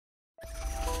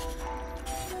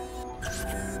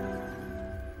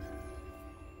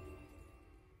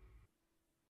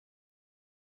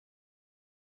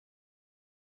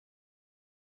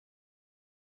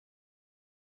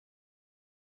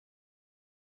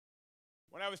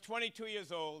When I was 22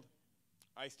 years old,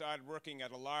 I started working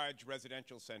at a large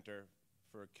residential center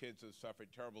for kids who suffered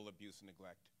terrible abuse and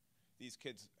neglect. These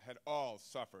kids had all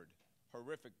suffered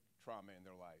horrific trauma in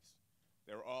their lives.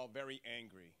 They were all very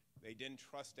angry. They didn't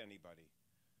trust anybody.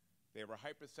 They were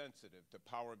hypersensitive to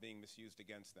power being misused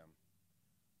against them.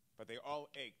 But they all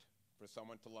ached for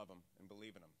someone to love them and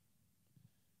believe in them.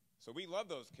 So we loved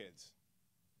those kids.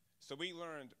 So we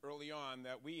learned early on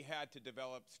that we had to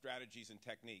develop strategies and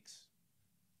techniques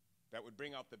that would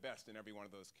bring out the best in every one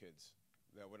of those kids,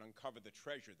 that would uncover the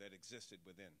treasure that existed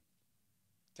within.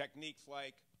 Techniques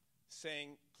like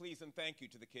saying please and thank you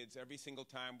to the kids every single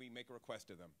time we make a request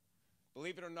of them.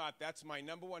 Believe it or not, that's my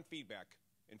 #1 feedback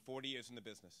in 40 years in the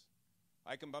business.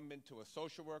 I can bump into a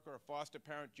social worker, a foster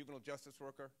parent, juvenile justice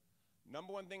worker.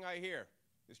 #1 thing I hear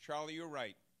is, Charlie, you're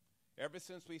right. Ever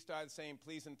since we started saying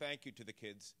please and thank you to the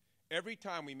kids, every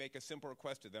time we make a simple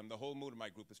request to them, the whole mood of my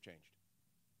group has changed.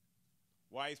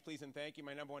 Why is please and thank you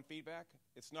my #1 feedback?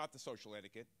 It's not the social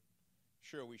etiquette.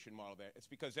 Sure, we should model that. It's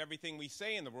because everything we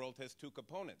say in the world has two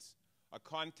components, a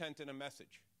content and a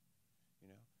message.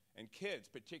 And kids,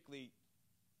 particularly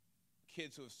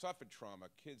kids who have suffered trauma,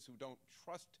 kids who don't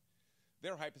trust,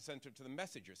 they're hypersensitive to the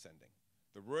message you're sending.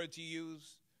 The words you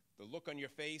use, the look on your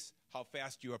face, how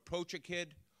fast you approach a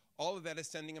kid, all of that is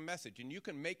sending a message. And you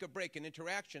can make or break an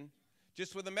interaction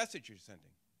just with the message you're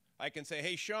sending. I can say,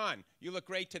 hey, Sean, you look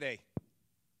great today.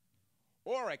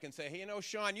 Or I can say, hey,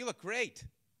 Sean, you look great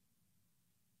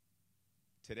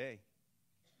today.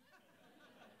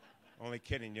 Only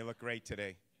kidding, you look great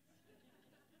today.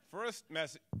 First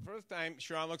time,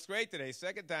 Sean looks great today.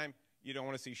 Second time, you don't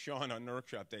want to see Sean on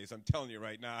workshop days. I'm telling you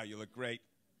right now, you look great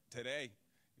today.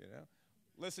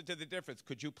 Listen to the difference.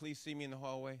 Could you please see me in the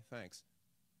hallway? Thanks.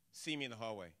 See me in the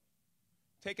hallway.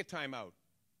 Take a time out.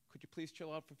 Could you please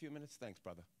chill out for a few minutes? Thanks,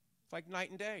 brother. It's like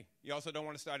night and day. You also don't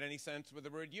want to start any sentence with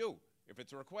the word you. If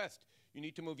it's a request, you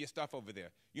need to move your stuff over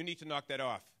there. You need to knock that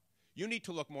off. You need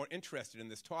to look more interested in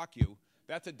this talk you.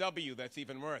 That's a W, that's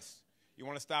even worse. You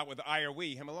want to start with I or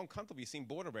we. I'm alone comfortable. You seem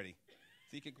bored already.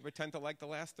 So you can pretend to like the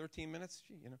last 13 minutes.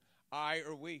 Gee, I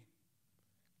or we.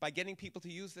 By getting people to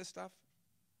use this stuff,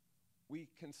 we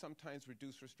can sometimes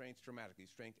reduce restraints dramatically,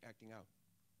 strength acting out.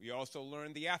 We also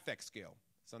learned the affect scale,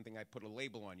 something I put a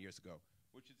label on years ago,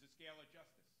 which is the scale of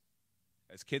justice.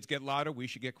 As kids get louder, we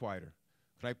should get quieter.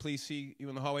 Could I please see you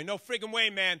in the hallway? No friggin'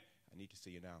 way, man. I need to see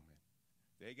you now, man.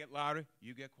 They get louder,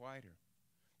 you get quieter.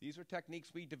 These are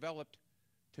techniques we developed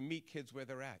to meet kids where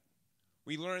they're at.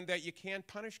 We learned that you can't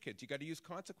punish kids. You got to use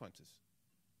consequences.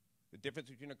 The difference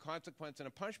between a consequence and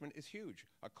a punishment is huge.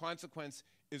 A consequence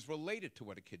is related to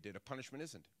what a kid did. A punishment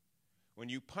isn't. When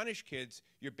you punish kids,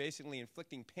 you're basically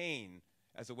inflicting pain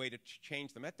as a way to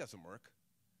change them. That doesn't work.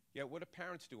 Yet what do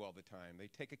parents do all the time? They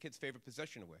take a kid's favorite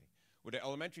possession away. What do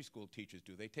elementary school teachers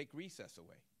do? They take recess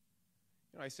away.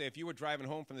 I say, if you were driving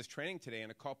home from this training today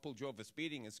and a cop pulled you over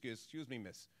speeding, excuse me,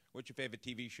 miss, what's your favorite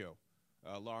TV show?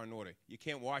 Law and Order. You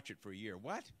can't watch it for a year.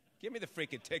 What? Give me the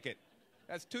freaking ticket.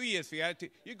 That's 2 years for you.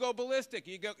 You go ballistic.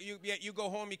 You go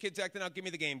home, your kid's acting out, give me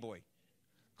the Game Boy.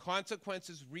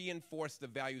 Consequences reinforce the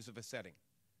values of a setting.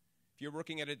 If you're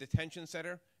working at a detention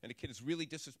center and a kid is really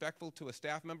disrespectful to a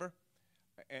staff member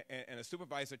and a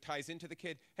supervisor ties into the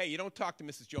kid, hey, you don't talk to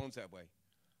Mrs. Jones that way.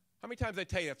 How many times I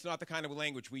tell you that's not the kind of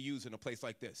language we use in a place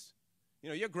like this?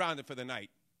 You're grounded for the night.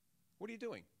 What are you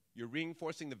doing? You're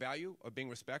reinforcing the value of being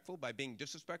respectful by being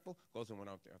disrespectful, goes in one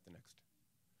out there after the next.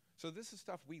 So this is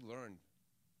stuff we learned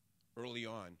early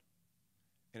on,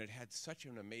 and it had such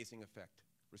an amazing effect.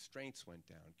 Restraints went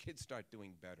down. Kids start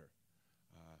doing better.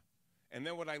 And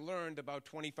then what I learned about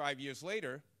 25 years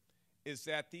later is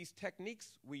that these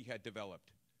techniques we had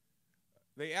developed,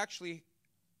 they actually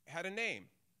had a name.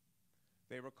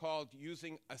 They were called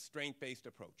using a strength-based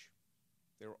approach.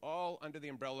 They were all under the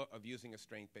umbrella of using a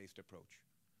strength-based approach.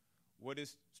 What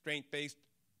is strength-based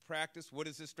practice? What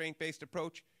is a strength-based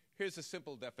approach? Here's a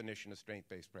simple definition of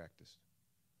strength-based practice.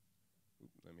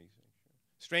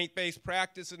 Strength-based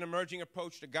practice is an emerging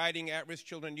approach to guiding at-risk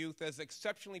children and youth as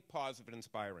exceptionally positive and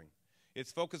inspiring.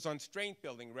 It's focused on strength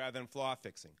building rather than flaw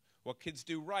fixing, what kids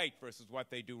do right versus what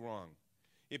they do wrong.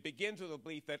 It begins with a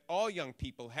belief that all young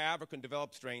people have or can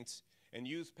develop strengths and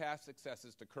use past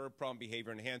successes to curb problem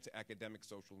behavior and enhance academic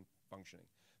social functioning.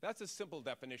 That's a simple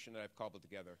definition that I've cobbled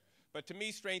together. But to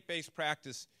me, strength-based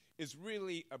practice is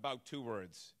really about 2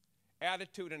 words,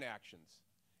 attitude and actions.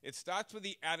 It starts with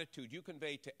the attitude you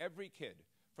convey to every kid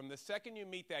from the second you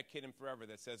meet that kid and forever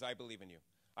that says, I believe in you.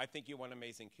 I think you're one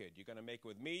amazing kid. You're going to make it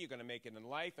with me. You're going to make it in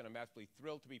life, and I'm absolutely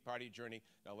thrilled to be part of your journey.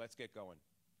 Now let's get going.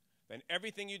 then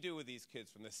everything you do with these kids,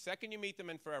 from the second you meet them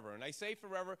and forever, and I say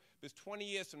forever because 20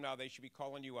 years from now they should be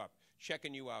calling you up,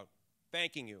 checking you out,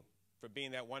 thanking you for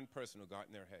being that one person who got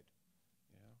in their head.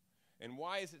 You know? And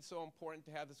why is it so important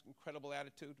to have this incredible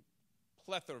attitude?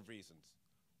 Plethora of reasons.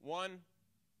 One,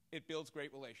 it builds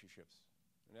great relationships.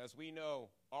 And as we know,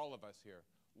 all of us here,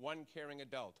 one caring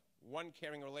adult, one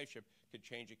caring relationship could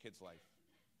change a kid's life.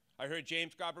 I heard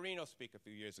James Garbarino speak a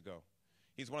few years ago.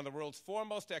 He's one of the world's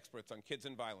foremost experts on kids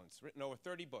and violence, written over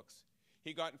 30 books.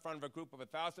 He got in front of a group of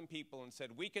 1,000 people and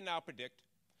said, we can now predict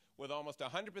with almost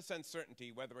 100%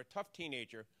 certainty whether a tough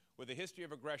teenager with a history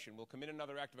of aggression will commit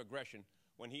another act of aggression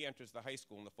when he enters the high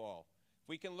school in the fall. If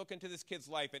we can look into this kid's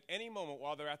life at any moment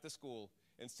while they're at the school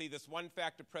and see this one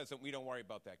factor present, we don't worry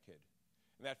about that kid.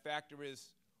 And that factor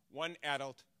is one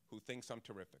adult who thinks I'm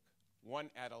terrific. One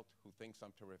adult who thinks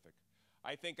I'm terrific.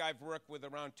 I think I've worked with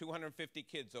around 250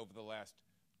 kids over the last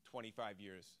 25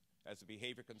 years as a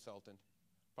behavior consultant.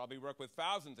 Probably worked with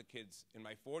thousands of kids in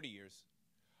my 40 years.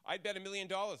 I'd bet $1 million,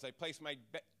 I placed my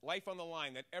life on the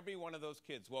line that every one of those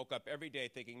kids woke up every day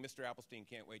thinking, Mr. Appelstein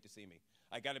can't wait to see me.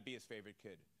 I got to be his favorite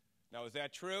kid. Now, is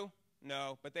that true?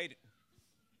 No, but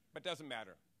doesn't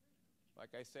matter. Like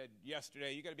I said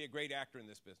yesterday, you got to be a great actor in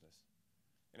this business.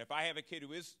 And if I have a kid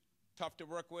who is tough to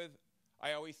work with,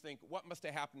 I always think, what must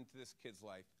have happened to this kid's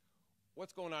life?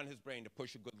 What's going on in his brain to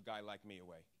push a good guy like me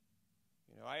away?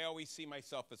 You know, I always see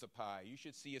myself as a pie. You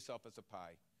should see yourself as a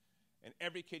pie. And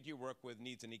every kid you work with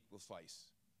needs an equal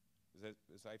slice.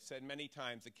 As I've said many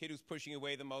times, the kid who's pushing you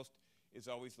away the most is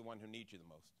always the one who needs you the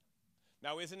most.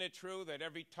 Now, isn't it true that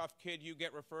every tough kid you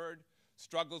get referred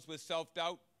struggles with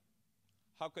self-doubt?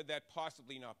 How could that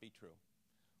possibly not be true?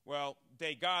 Well,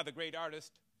 Degas, the great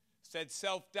artist, said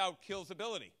self-doubt kills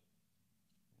ability.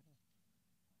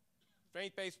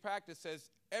 Strength-based practice says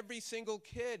every single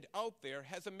kid out there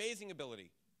has amazing ability.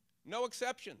 No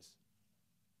exceptions.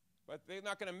 But they're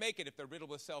not going to make it if they're riddled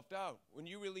with self-doubt. When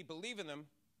you really believe in them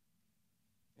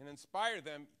and inspire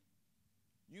them,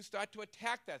 you start to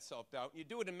attack that self-doubt. You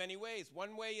do it in many ways.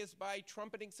 One way is by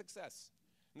trumpeting success.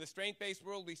 In the strength-based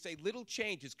world, we say little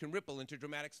changes can ripple into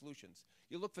dramatic solutions.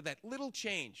 You look for that little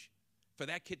change for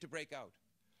that kid to break out.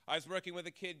 I was working with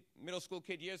a kid, middle school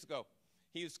kid years ago.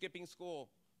 He was skipping school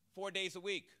 4 days a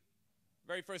week.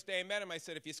 Very first day I met him, I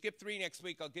said, if you skip 3 next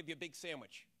week, I'll give you a big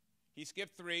sandwich. He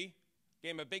skipped 3,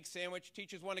 gave him a big sandwich.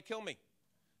 Teachers want to kill me. I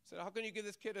said, how can you give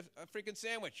this kid a freaking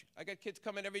sandwich? I got kids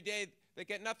coming every day that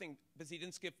get nothing because he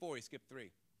didn't skip 4, he skipped 3.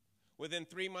 Within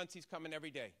 3 months, he's coming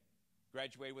every day.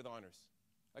 Graduated with honors.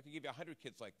 I could give you 100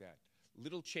 kids like that.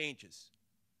 Little changes.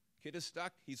 Kid is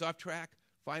stuck, he's off track.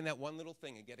 Find that one little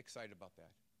thing and get excited about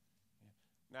that.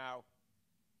 Yeah. Now,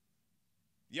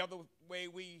 the other way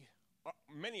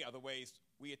many other ways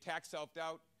we attack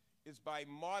self-doubt is by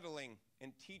modeling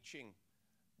and teaching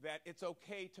that it's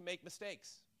okay to make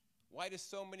mistakes. Why do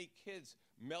so many kids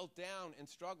melt down and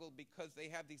struggle? Because they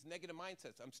have these negative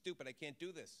mindsets. I'm stupid, I can't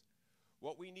do this.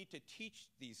 What we need to teach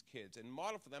these kids and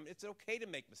model for them, it's okay to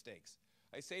make mistakes.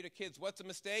 I say to kids, what's a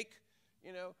mistake?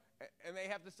 You know, and they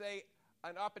have to say,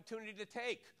 an opportunity to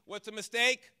take. What's a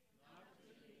mistake?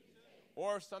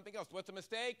 Or something else. What's a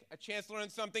mistake? A chance to learn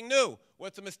something new.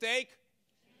 What's a mistake?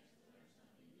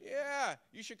 Yeah,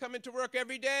 you should come into work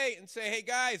every day and say, hey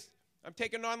guys, I'm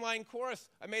taking an online course.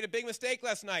 I made a big mistake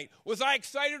last night. Was I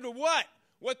excited or what?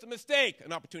 What's a mistake?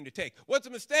 An opportunity to take. What's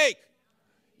a mistake?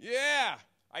 Yeah,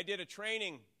 I did a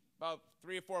training about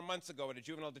 3 or 4 months ago at a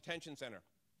juvenile detention center.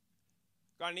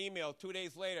 Got an email 2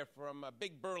 days later from a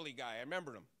big burly guy. I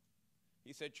remember him.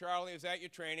 He said, Charlie, was that your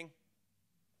training?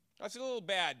 I was a little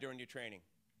bad during your training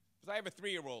because I have a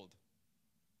 3-year-old.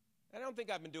 I don't think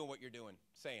I've been doing what you're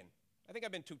saying. I think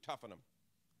I've been too tough on him.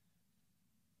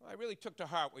 Well, I really took to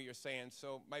heart what you're saying.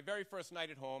 So my very first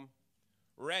night at home,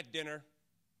 we're at dinner,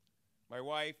 my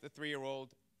wife, the 3-year-old,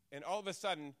 and all of a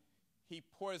sudden, he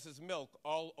pours his milk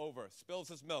all over, spills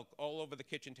his milk all over the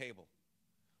kitchen table.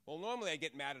 Well, normally I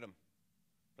get mad at him,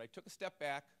 but I took a step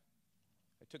back,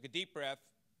 I took a deep breath,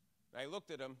 and I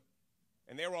looked at him,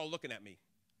 and they were all looking at me,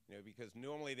 you know, because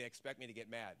normally they expect me to get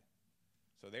mad.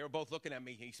 So they were both looking at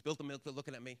me. He spilled the milk, they're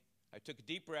looking at me. I took a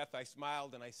deep breath, I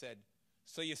smiled, and I said,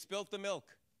 so you spilt the milk.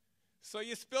 So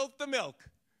you spilt the milk.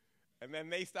 And then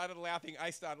they started laughing,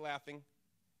 I started laughing.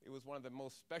 It was one of the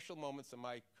most special moments of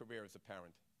my career as a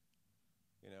parent.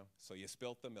 You know, so you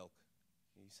spilt the milk.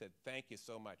 He said, thank you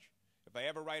so much. If I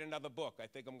ever write another book, I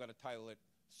think I'm going to title it,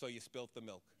 So You Spilt the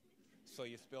Milk. So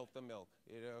you spilt the milk,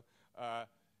 you know.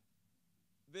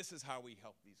 This is how we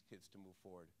help these kids to move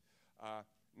forward.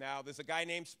 Now, there's a guy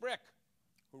named Sprick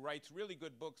who writes really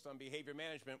good books on behavior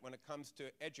management when it comes to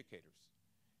educators.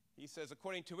 He says,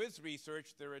 according to his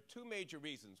research, there are two major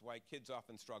reasons why kids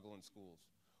often struggle in schools.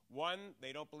 One,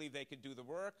 they don't believe they can do the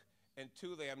work, and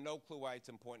two, they have no clue why it's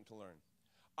important to learn.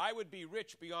 I would be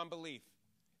rich beyond belief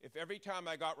if every time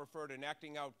I got referred an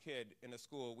acting out kid in a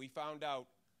school, we found out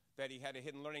that he had a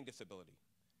hidden learning disability.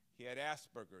 He had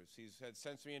Asperger's, he's had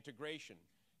sensory integration,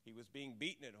 he was being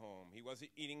beaten at home, he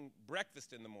wasn't eating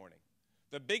breakfast in the morning.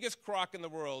 The biggest crock in the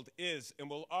world is, and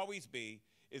will always be,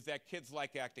 is that kids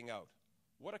like acting out.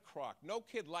 What a crock. No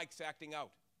kid likes acting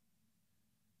out.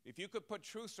 If you could put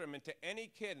truth serum into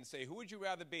any kid and say, who would you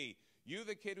rather be? You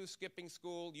the kid who's skipping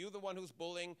school, you the one who's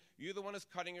bullying, you the one who's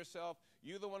cutting yourself,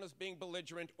 you the one who's being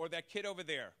belligerent, or that kid over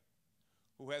there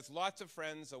who has lots of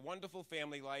friends, a wonderful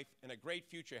family life, and a great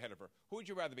future ahead of her. Who would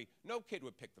you rather be? No kid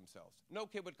would pick themselves. No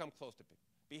kid would come close to pick.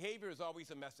 Behavior is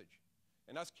always a message,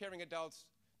 and us caring adults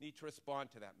need to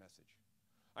respond to that message.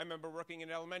 I remember working in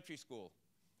elementary school,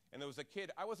 and there was a kid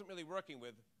I wasn't really working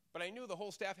with, but I knew the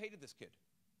whole staff hated this kid.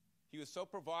 He was so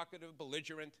provocative,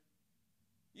 belligerent.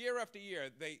 Year after year,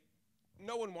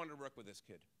 no one wanted to work with this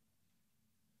kid.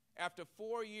 After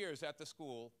 4 years at the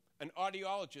school, an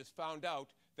audiologist found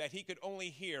out that he could only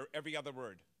hear every other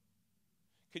word.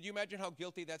 Could you imagine how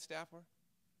guilty that staff were?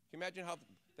 Can you imagine how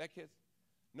that kid?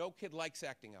 No kid likes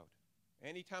acting out.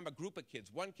 Anytime a group of kids,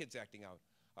 one kid's acting out,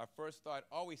 our first thought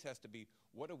always has to be,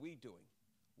 what are we doing?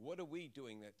 What are we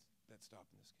doing that's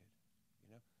stopping this kid?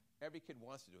 You know, every kid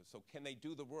wants to do it. So can they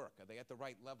do the work? Are they at the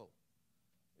right level?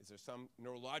 Is there some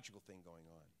neurological thing going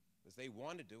on? Because they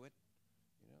want to do it.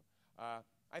 You know,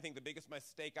 I think the biggest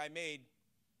mistake I made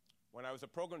when I was a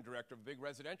program director of a big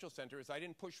residential center is I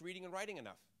didn't push reading and writing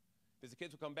enough. Because the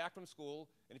kids would come back from school,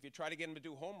 and if you try to get them to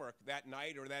do homework that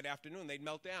night or that afternoon, they'd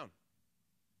melt down.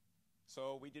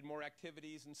 So we did more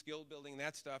activities and skill building and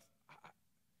that stuff.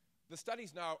 The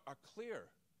studies now are clear.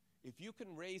 If you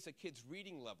can raise a kid's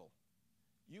reading level,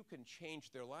 you can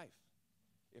change their life.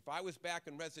 If I was back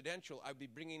in residential, I'd be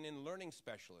bringing in learning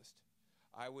specialists.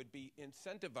 I would be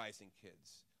incentivizing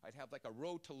kids. I'd have like a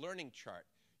road to learning chart.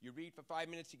 You read for 5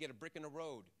 minutes, you get a brick in a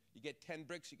road. You get 10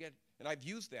 bricks, and I've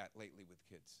used that lately with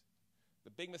kids. The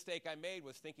big mistake I made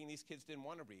was thinking these kids didn't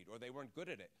want to read or they weren't good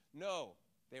at it. No,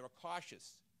 they were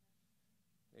cautious.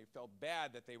 They felt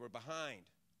bad that they were behind.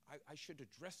 I should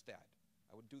address that.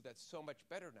 I would do that so much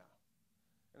better now.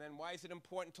 And then why is it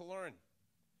important to learn?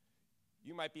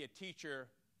 You might be a teacher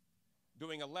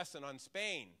doing a lesson on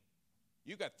Spain.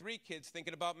 You got 3 kids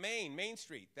thinking about Main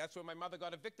Street. That's where my mother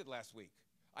got evicted last week.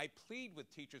 I plead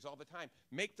with teachers all the time.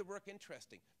 Make the work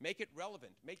interesting. Make it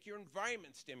relevant. Make your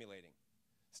environment stimulating.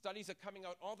 Studies are coming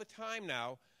out all the time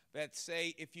now that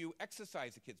say if you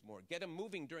exercise the kids more, get them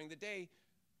moving during the day,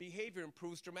 behavior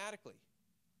improves dramatically.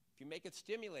 If you make it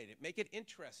stimulating, make it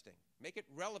interesting, make it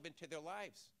relevant to their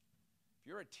lives. If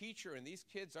you're a teacher and these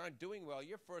kids aren't doing well,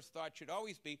 your first thought should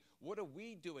always be, what are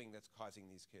we doing that's causing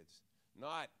these kids?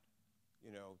 Not,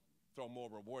 you know, throw more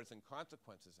rewards and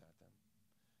consequences at them.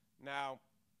 Now,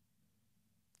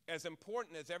 as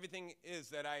important as everything is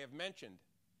that I have mentioned,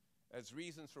 as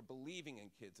reasons for believing in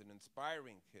kids and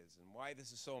inspiring kids and why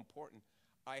this is so important,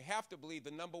 I have to believe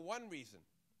the number one reason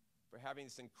for having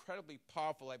this incredibly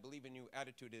powerful, I believe in you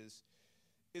attitude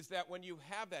is that when you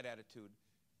have that attitude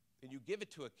and you give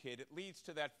it to a kid, it leads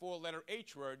to that 4-letter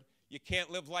H word you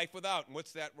can't live life without. And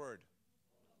what's that word?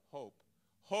 Hope.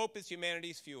 Hope is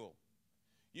humanity's fuel.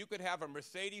 You could have a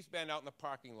Mercedes-Benz out in the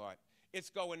parking lot. It's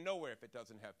going nowhere if it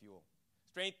doesn't have fuel.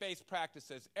 Strength-based practice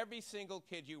says every single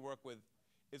kid you work with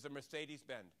is a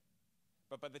Mercedes-Benz.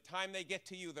 But by the time they get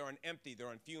to you, they're on empty, they're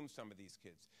on fumes, some of these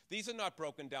kids. These are not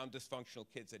broken down, dysfunctional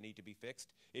kids that need to be fixed.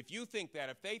 If you think that,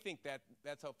 if they think that,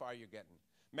 that's how far you're getting.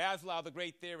 Maslow, the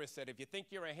great theorist, said, if you think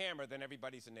you're a hammer, then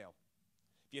everybody's a nail.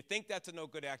 If you think that's a no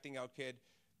good acting out kid,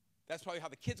 that's probably how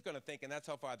the kid's going to think, and that's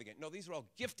how far they get. No, these are all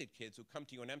gifted kids who come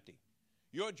to you on empty.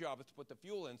 Your job is to put the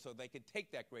fuel in so they can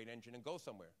take that great engine and go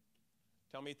somewhere.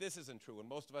 Tell me if this isn't true. When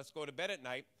most of us go to bed at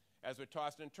night, as we're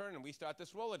tossing and turning, we start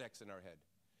this Rolodex in our head.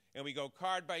 And we go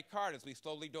card by card as we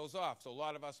slowly doze off. So a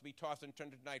lot of us will be tossing and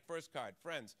turning tonight. First card,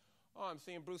 friends. Oh, I'm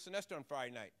seeing Bruce and Esther on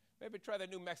Friday night. Maybe try that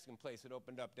new Mexican place that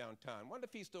opened up downtown. Wonder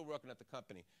if he's still working at the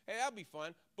company. Hey, that'll be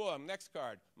fun. Boom, next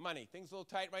card, money. Things a little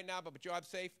tight right now, but job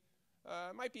safe.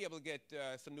 Might be able to get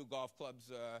some new golf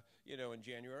clubs, in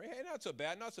January. Hey, not so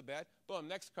bad, not so bad. Boom,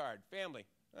 next card, family.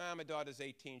 My daughter's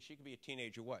 18. She could be a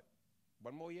teenager, what?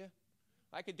 1 more year?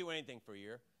 I could do anything for a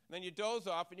year. And then you doze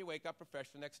off and you wake up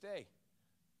refreshed the next day.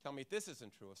 Tell me if this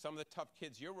isn't true. If some of the tough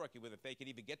kids you're working with, if they could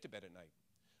even get to bed at night.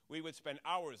 We would spend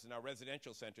hours in our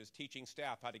residential centers teaching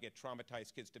staff how to get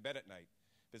traumatized kids to bed at night.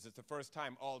 Because it's the first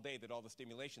time all day that all the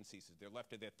stimulation ceases. They're left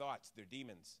to their thoughts, their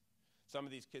demons. Some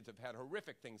of these kids have had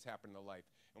horrific things happen in their life.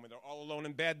 And when they're all alone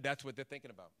in bed, that's what they're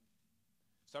thinking about.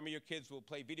 Some of your kids will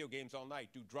play video games all night,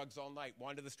 do drugs all night,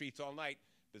 wander the streets all night,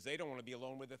 because they don't want to be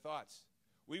alone with their thoughts.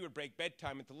 We would break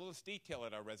bedtime into the littlest detail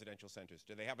at our residential centers.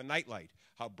 Do they have a nightlight?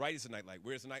 How bright is the nightlight?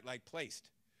 Where's the nightlight placed?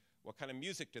 What kind of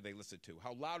music do they listen to?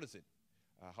 How loud is it?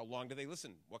 How long do they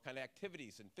listen? What kind of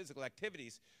activities and physical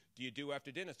activities do you do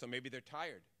after dinner? So maybe they're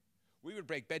tired. We would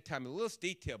break bedtime in the littlest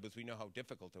detail because we know how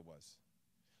difficult it was.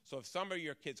 So if some of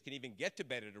your kids can even get to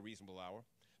bed at a reasonable hour,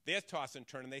 they're toss and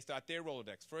turn and they start their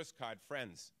Rolodex. First card,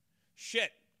 friends.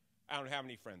 Shit, I don't have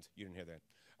any friends. You didn't hear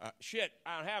that. Shit,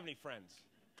 I don't have any friends.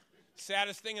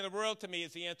 Saddest thing in the world to me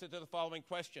is the answer to the following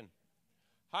question.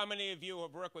 How many of you who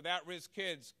have worked with at-risk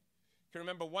kids can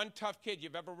remember one tough kid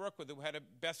you've ever worked with who had a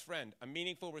best friend, a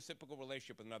meaningful reciprocal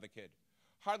relationship with another kid?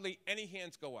 Hardly any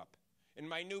hands go up. In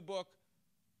my new book,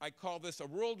 I call this a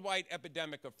worldwide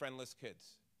epidemic of friendless kids.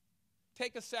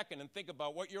 Take a second and think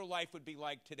about what your life would be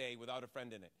like today without a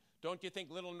friend in it. Don't you think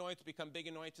little annoyances become big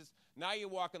annoyances? Now you're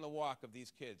walking the walk of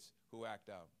these kids who act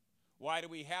out. Why do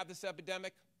we have this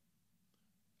epidemic?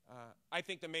 I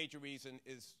think the major reason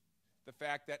is the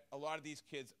fact that a lot of these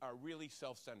kids are really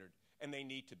self-centered, and they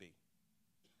need to be.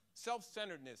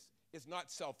 Self-centeredness is not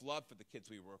self-love for the kids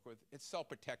we work with, it's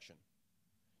self-protection.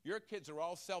 Your kids are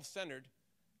all self-centered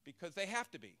because they have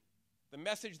to be. The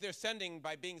message they're sending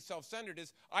by being self-centered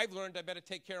is, I've learned I better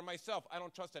take care of myself. I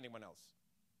don't trust anyone else.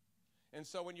 And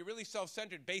so when you're really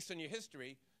self-centered based on your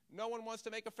history, no one wants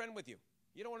to make a friend with you.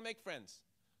 You don't want to make friends.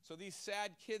 So these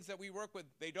sad kids that we work with,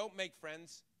 they don't make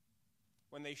friends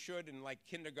when they should in like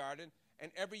kindergarten,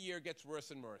 and every year gets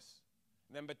worse and worse.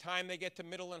 And then by the time they get to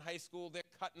middle and high school, they're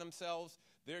cutting themselves,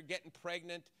 they're getting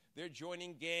pregnant, they're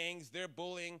joining gangs, they're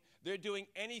bullying, they're doing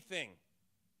anything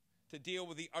to deal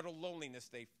with the utter loneliness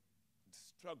they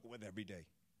struggle with every day.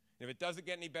 And if it doesn't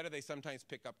get any better, they sometimes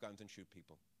pick up guns and shoot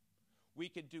people. We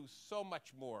could do so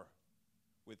much more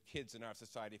with kids in our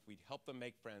society if we'd help them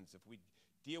make friends, if we'd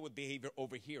deal with behavior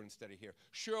over here instead of here.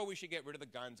 Sure, we should get rid of the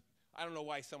guns. I don't know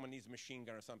why someone needs a machine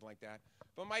gun or something like that.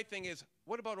 But my thing is,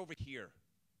 what about over here?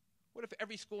 What if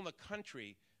every school in the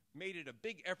country made it a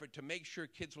big effort to make sure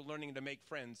kids were learning to make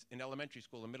friends in elementary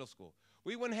school and middle school?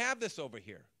 We wouldn't have this over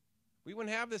here. We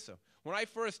wouldn't have this. When I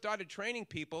first started training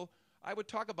people, I would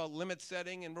talk about limit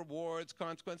setting and rewards,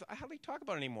 consequences. I hardly talk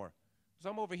about it anymore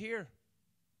because I'm over here.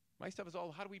 My stuff is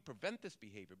all, how do we prevent this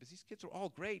behavior? Because these kids are all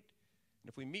great. And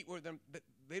if we meet with them,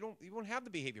 you won't have the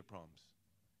behavior problems.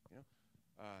 You know?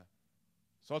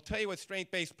 So I'll tell you what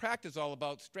strength-based practice is all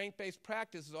about. Strength-based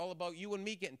practice is all about you and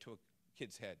me getting to a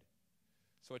kid's head.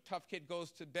 So a tough kid goes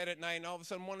to bed at night, and all of a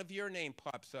sudden one of your name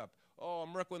pops up. Oh,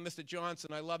 I'm working with Mr.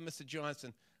 Johnson. I love Mr.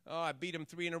 Johnson. Oh, I beat him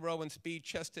 3 in a row in speed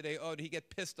chess today. Oh, did he get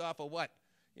pissed off or what?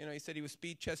 You know, he said he was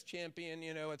speed chess champion,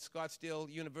 you know, at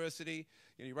Scottsdale University.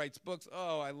 And he writes books.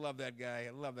 Oh, I love that guy.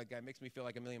 I love that guy. Makes me feel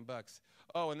like $1 million.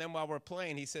 Oh, and then while we're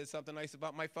playing, he says something nice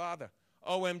about my father.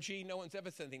 OMG, no one's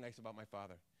ever said anything nice about my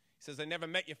father. He says, I never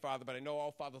met your father, but I know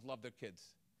all fathers love their kids.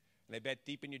 And I bet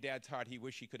deep in your dad's heart, he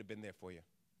wished he could have been there for you.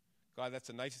 God, that's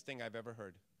the nicest thing I've ever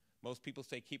heard. Most people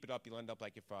say, keep it up, you'll end up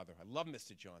like your father. I love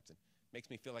Mr. Johnson. Makes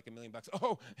me feel like $1 million.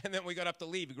 Oh, and then we got up to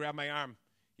leave. He grabbed my arm.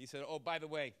 He said, oh, by the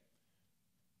way,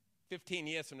 15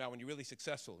 years from now when you're really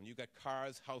successful and you got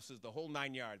cars, houses, the whole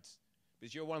 9 yards,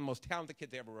 because you're one of the most talented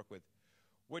kids I ever worked with,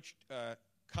 which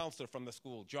counselor from the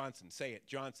school, Johnson, say it,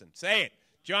 Johnson, say it,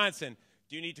 Johnson,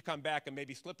 do you need to come back and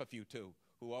maybe slip a few too,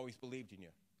 who always believed in you?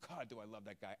 God, do I love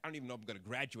that guy. I don't even know if I'm going to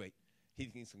graduate. He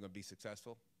thinks I'm going to be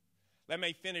successful. Let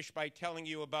me finish by telling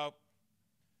you about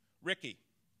Ricky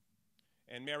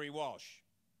and Mary Walsh.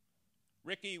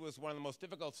 Ricky was one of the most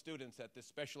difficult students at this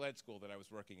special ed school that I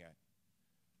was working at.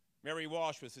 Mary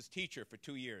Walsh was his teacher for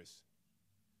 2 years.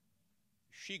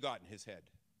 She got in his head.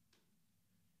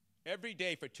 Every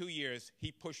day for 2 years,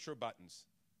 he pushed her buttons.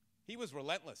 He was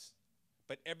relentless,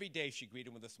 but every day she greeted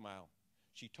him with a smile.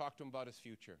 She talked to him about his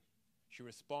future. She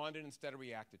responded instead of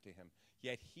reacted to him.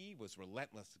 Yet he was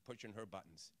relentless pushing her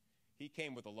buttons. He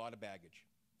came with a lot of baggage.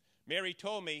 Mary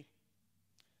told me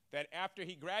that after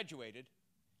he graduated,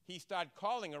 he started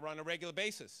calling her on a regular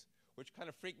basis, which kind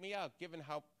of freaked me out, given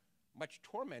how much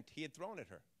torment he had thrown at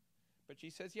her. But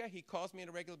she says, yeah, he calls me on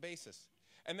a regular basis.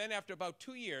 And then after about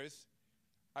 2 years,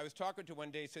 I was talking to her one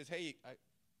day. He says, hey,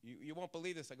 you won't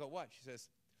believe this. I go, what? She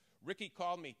says, Ricky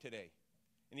called me today,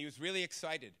 and he was really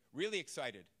excited, really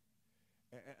excited.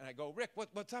 And I go, Rick,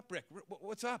 what's up, Rick?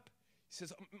 What's up? He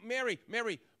says, Mary,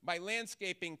 my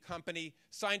landscaping company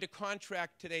signed a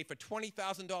contract today for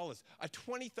 $20,000, a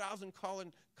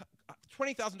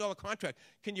 $20,000 contract.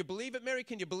 Can you believe it, Mary?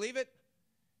 Can you believe it?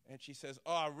 And she says,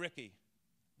 oh, Ricky,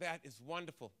 that is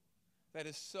wonderful. That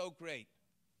is so great.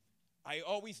 I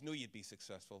always knew you'd be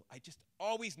successful. I just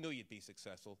always knew you'd be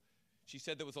successful. She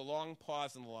said there was a long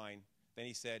pause in the line. Then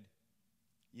he said,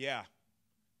 yeah,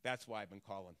 that's why I've been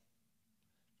calling.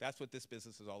 That's what this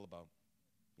business is all about.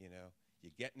 You know, you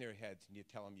get in their heads and you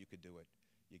tell them you could do it.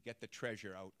 You get the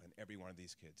treasure out in every one of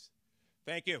these kids.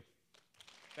 Thank you.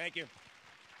 Thank you.